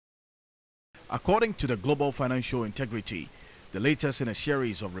According to the Global Financial Integrity, the latest in a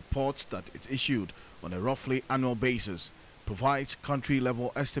series of reports that it's issued on a roughly annual basis, provides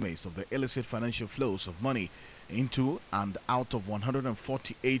country-level estimates of the illicit financial flows of money into and out of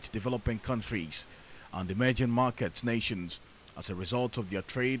 148 developing countries and emerging markets nations as a result of their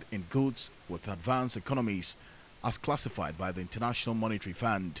trade in goods with advanced economies as classified by the International Monetary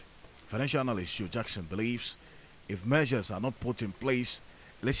Fund. Financial analyst Joe Jackson believes if measures are not put in place,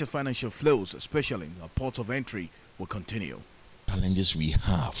 illicit financial flows, especially in the ports of entry, will continue. Challenges we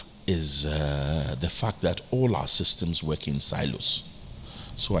have is the fact that all our systems work in silos.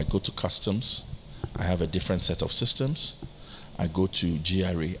 So I go to customs, I have a different set of systems. I go to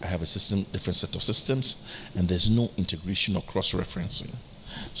GRA, I have a different set of systems, and there's no integration or cross-referencing.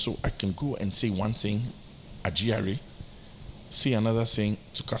 So I can go and say one thing at GRA, say another thing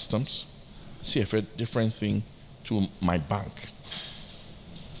to customs, say a different thing to my bank,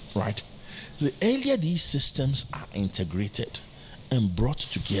 right? The earlier these systems are integrated and brought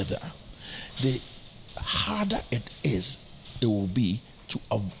together, the harder it will be to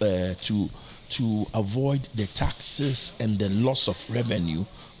avoid the taxes and the loss of revenue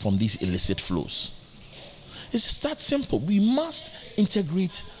from these illicit flows. It's just that simple. We must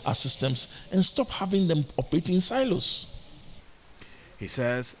integrate our systems and stop having them operating in silos. He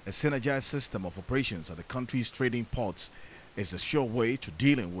says a synergized system of operations at the country's trading ports is a sure way to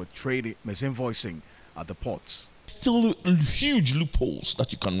dealing with trade misinvoicing at the ports. Still huge loopholes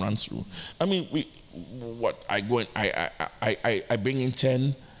that you can run through. I mean, I bring in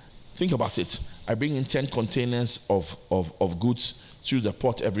 10, think about it. I bring in 10 containers of goods through the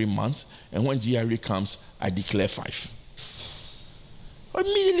port every month, and when GRA comes, I declare 5.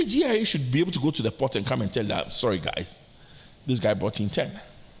 Immediately, GRA should be able to go to the port and come and tell them, sorry guys, this guy brought in 10.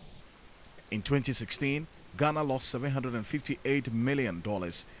 In 2016, Ghana lost $758 million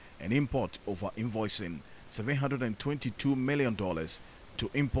in import over invoicing, $722 million to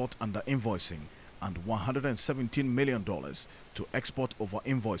import under invoicing, and $117 million to export over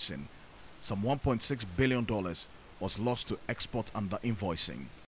invoicing. Some $1.6 billion was lost to export under invoicing.